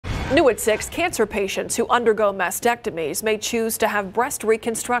New at 6, cancer patients who undergo mastectomies may choose to have breast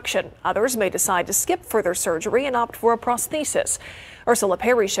reconstruction. Others may decide to skip further surgery and opt for a prosthesis. Ursula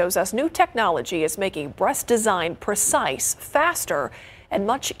Perry shows us new technology is making breast design precise, faster, and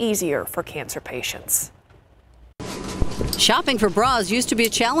much easier for cancer patients. Shopping for bras used to be a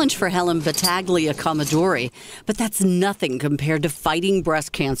challenge for Helen Battaglia-Commodore, but that's nothing compared to fighting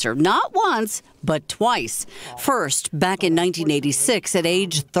breast cancer, not once, but twice. First, back in 1986 at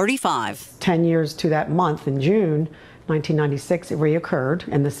age 35. 10 years to that month in June 1996, it reoccurred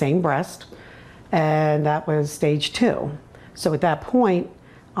in the same breast, and that was stage 2. So at that point,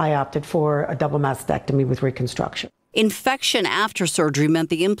 I opted for a double mastectomy with reconstruction. Infection after surgery meant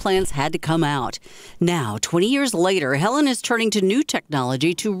the implants had to come out. Now, 20 years later, Helen is turning to new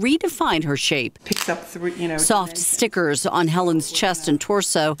technology to redefine her shape. Picks up Soft stickers on Helen's chest and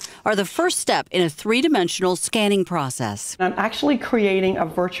torso are the first step in a three-dimensional scanning process. I'm actually creating a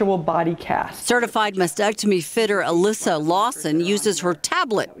virtual body cast. Certified mastectomy fitter Alyssa Lawson uses her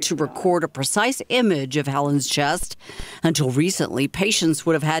tablet to record a precise image of Helen's chest. Until recently, patients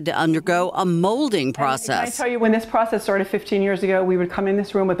would have had to undergo a molding process. And I tell you, when this process started 15 years ago, we would come in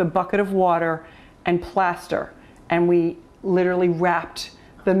this room with a bucket of water and plaster, and we literally wrapped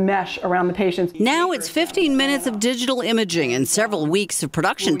the mesh around the patients. Now it's 15 minutes of digital imaging and several weeks of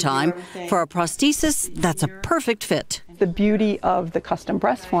production time for a prosthesis that's a perfect fit. The beauty of the custom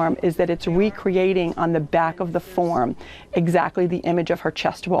breast form is that it's recreating on the back of the form exactly the image of her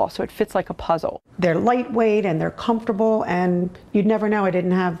chest wall, so it fits like a puzzle. They're lightweight and they're comfortable, and you'd never know I didn't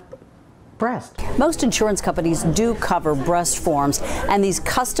have breast. Most insurance companies do cover breast forms, and these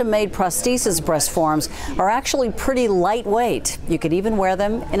custom-made prosthesis breast forms are actually pretty lightweight. You could even wear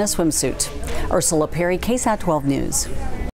them in a swimsuit. Ursula Perry, KSAT 12 News.